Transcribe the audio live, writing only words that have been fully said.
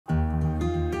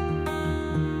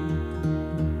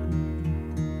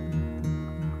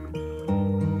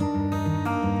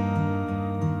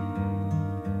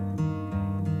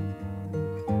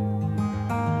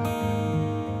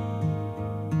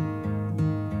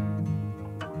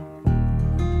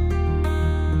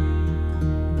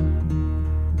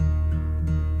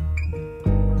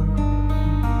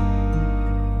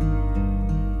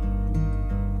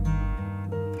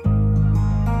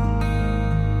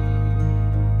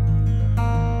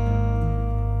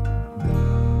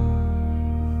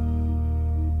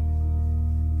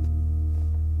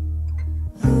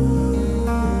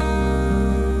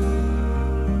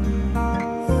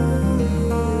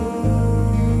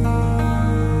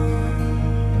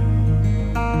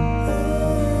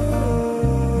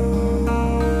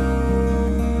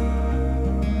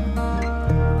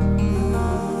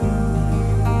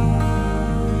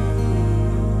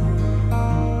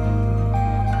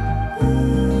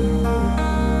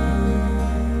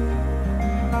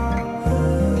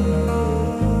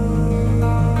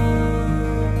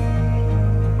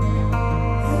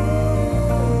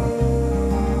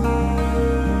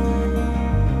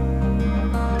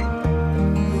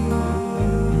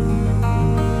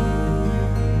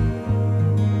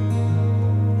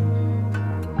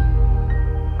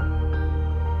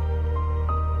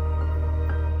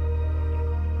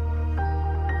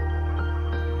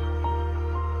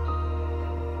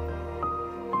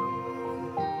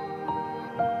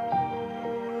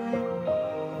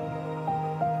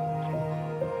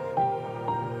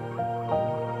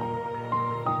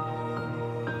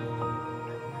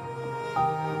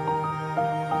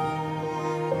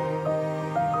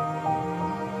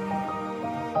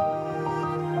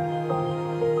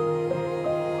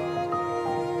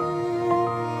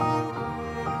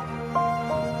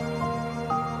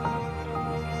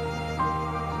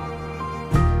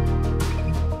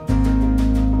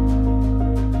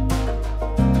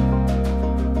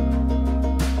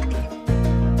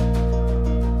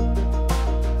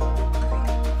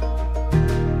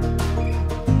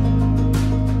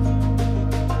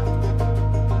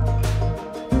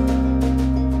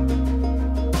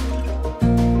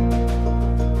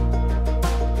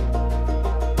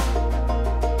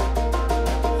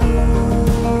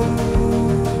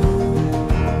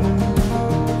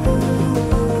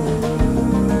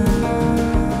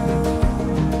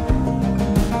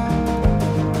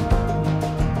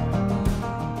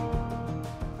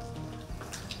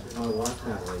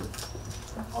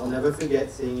forget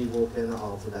seeing you walk down the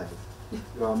aisle today.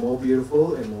 You are more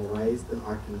beautiful in more ways than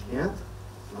I can count,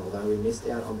 and although we missed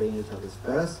out on being each other's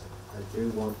first, I do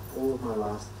want all of my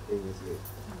last to be with you.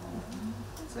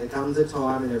 There comes a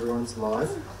time in everyone's life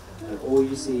that all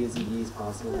you see is the years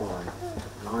passing by,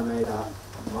 and I made up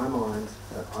in my mind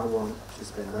that I want to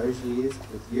spend those years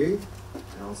with you,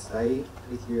 and I'll stay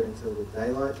with you until the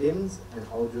daylight dims and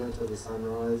hold you until the sun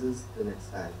rises the next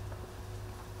day.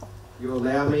 You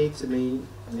allow me to be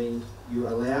me,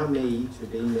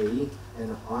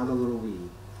 and I'm a little weird,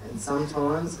 and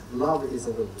sometimes love is a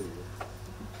little weird.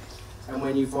 And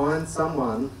when you find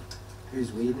someone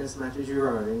whose weirdness matches your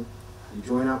own, you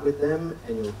join up with them,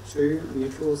 and your two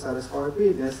mutual satisfied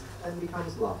weirdness then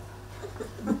becomes love.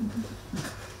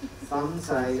 Some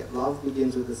say love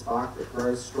begins with a spark that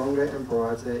grows stronger and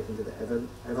brighter into the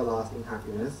everlasting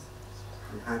happiness,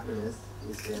 and happiness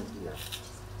is found here.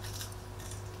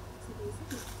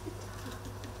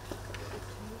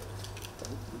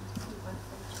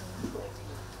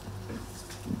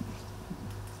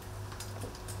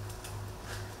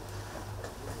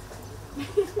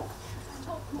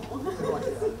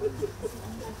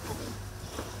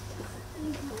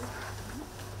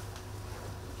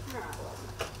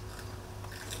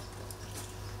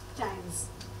 James,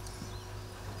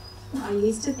 I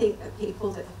used to think that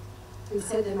people who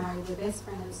said they married their best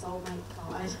friend and soulmate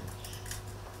died.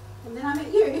 And then I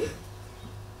met you.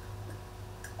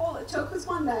 All it took was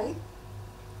one day,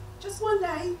 just one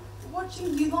day,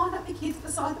 watching you line up the kids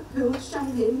beside the pool,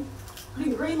 straight in,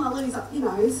 putting green lollies up your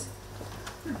nose,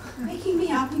 picking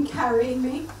me up and carrying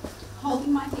me,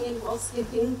 holding my hand while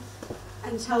skipping,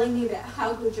 and telling me about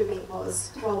how good your meat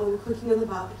was while we were cooking on the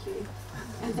barbecue,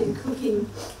 and then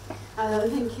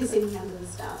then kissing me under the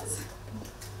stars.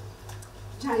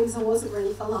 James, I wasn't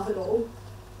ready for love at all,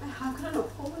 but how could I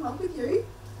not fall in love with you?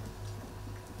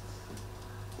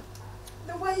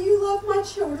 The way you love my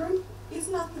children is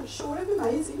nothing short of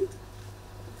amazing.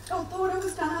 I thought I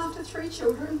was done after 3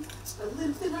 children, but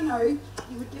little did I know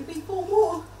you would give me 4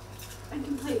 more and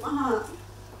complete my heart.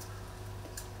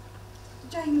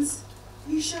 James,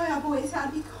 you show our boys how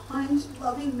to be kind,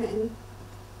 loving men,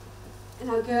 and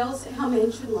our girls how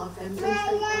men should love them and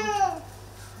treat them.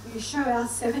 You show our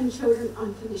 7 children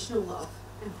unconditional love,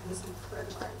 and for this I'm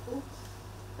forever grateful.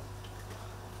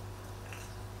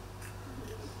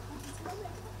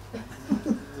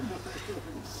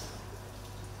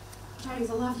 James,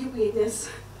 I love your weirdness,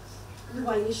 the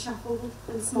way you shuffle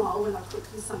and smile when I cook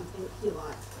you something you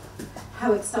like,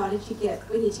 how excited you get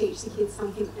when you teach the kids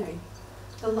something new,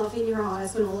 the love in your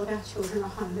eyes when all of our children are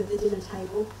home at the dinner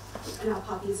table and our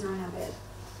puppies are in our bed.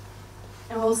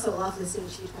 And I also love listening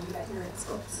to you talk about your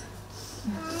ex-boys.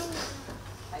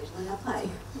 Occasionally I play.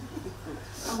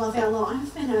 I love our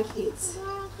life and our kids.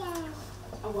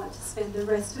 I want to spend the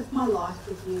rest of my life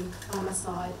with you by my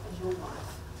side as your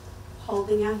wife,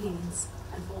 holding our hands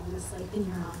and falling asleep in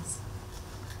your arms.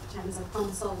 James, I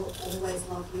promise I will always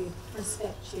love you,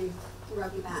 respect you,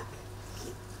 rub your back,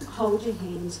 hold your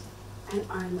hand, and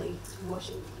only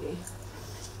worship you.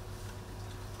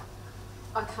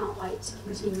 I can't wait to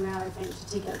continue our adventure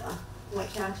together,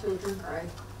 watch our children grow,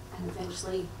 and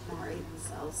eventually marry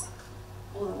themselves.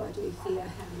 Although I do fear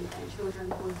how many grandchildren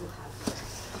we will have.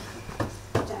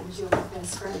 James, you're my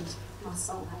best friend, my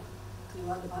soulmate. You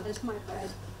are the butter to my bread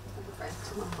and the breath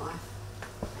to my life.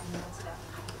 And you're today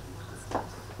my husband.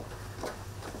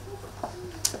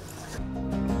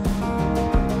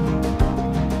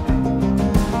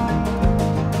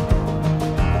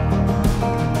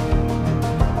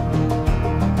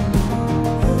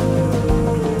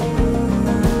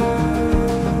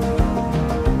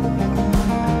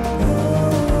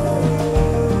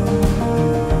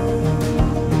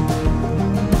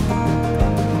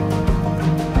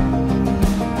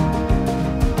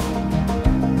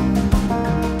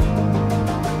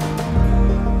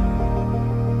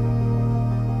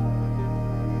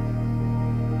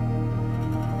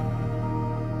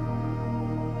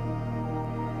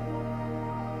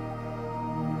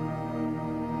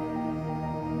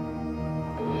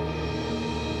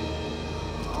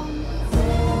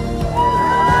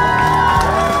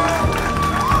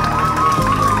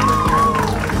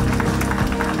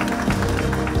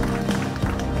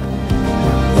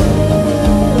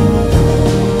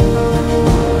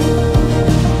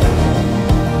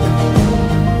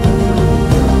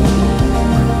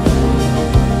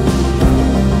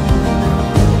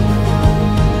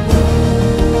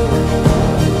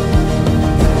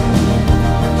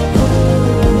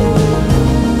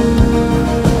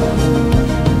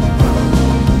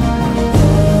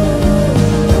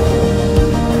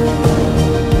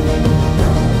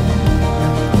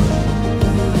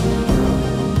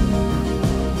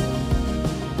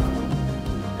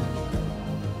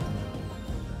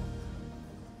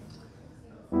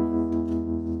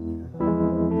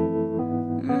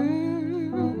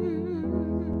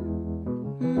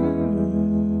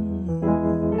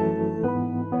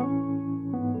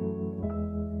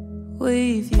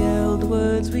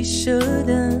 we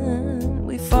shouldn't.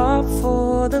 We fought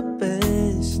for the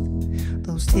best.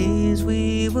 Those tears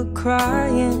we were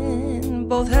crying,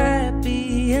 both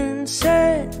happy and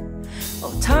sad.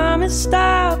 Oh, time it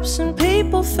stops and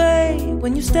people fade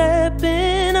when you step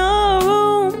in a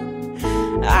room.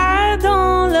 I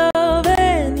don't love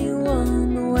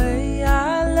anyone the way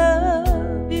I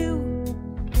love you.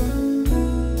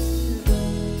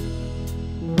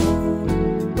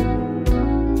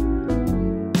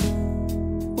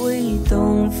 We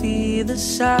don't fear the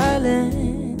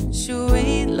silence, you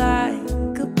read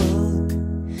like a book.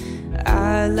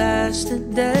 I last a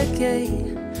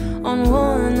decade on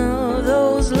one of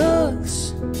those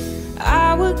looks.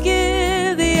 I would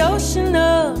give the ocean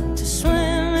up to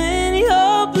swim in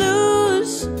your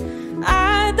blues.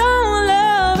 I don't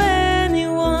love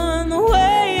anyone the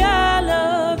way I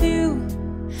love you,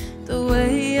 the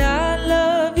way I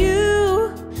love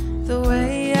you, the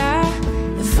way I.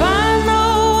 If I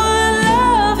know what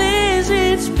love is,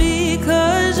 it's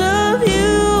because of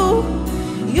you.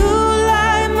 You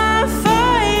light my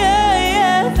fire,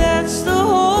 yeah, that's the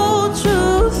whole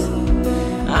truth.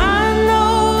 I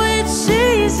know it's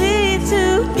easy to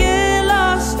get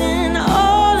lost in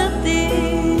all of the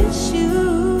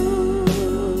issues.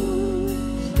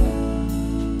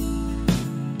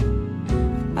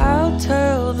 I'll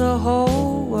tell the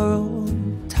whole world,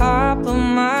 top of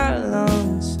my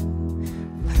lungs,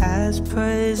 past,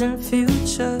 present,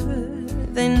 future,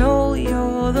 they know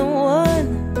you're the one.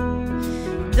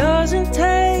 Doesn't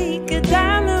take a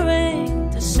diamond ring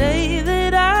to say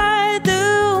that I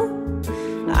do.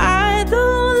 I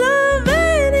don't love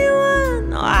anyone,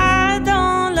 no, I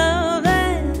don't love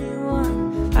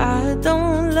anyone. I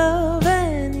don't love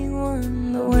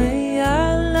anyone the way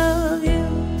I love you.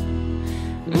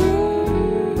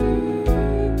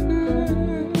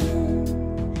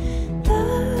 Da,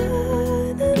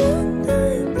 da, da, da,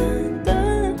 da,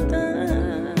 da.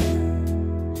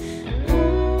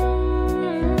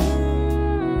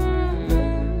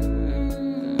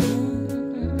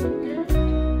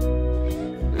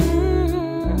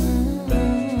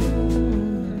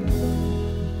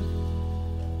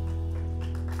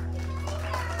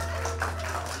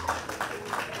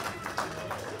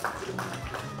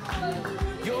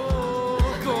 Your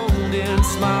golden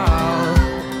smile,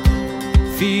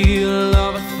 feel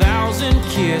of 1,000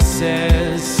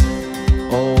 kisses.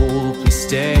 Oh, please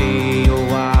stay a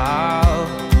while.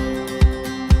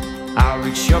 I'll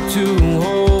reach up to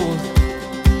hold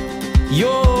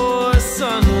your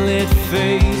sunlit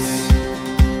face.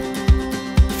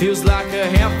 Feels like a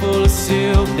handful of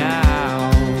silk now.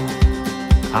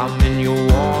 I'm in your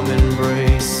warm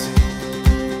embrace.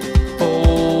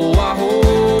 Oh, I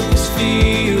hope this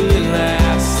feeling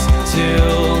lasts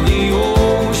till the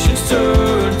oceans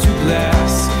turn to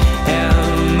glass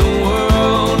and the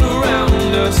world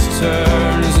around us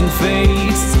turns and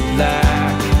fades to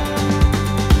black.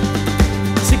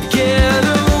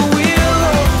 Together we'll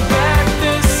hold back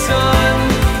the sun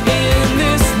in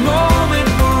this moment,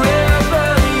 forever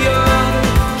young.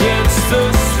 Against the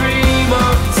stream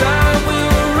of time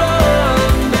we'll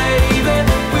run, baby.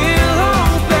 We'll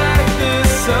hold back the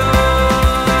sun.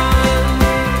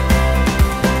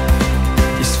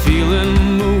 This feeling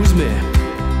moves me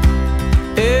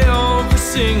every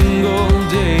single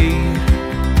day.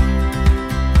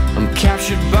 I'm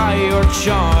captured by your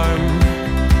charm,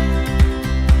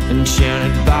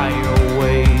 enchanted by your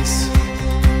ways.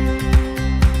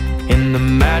 In the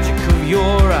magic of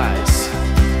your eyes,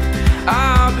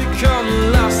 I'll become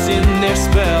light.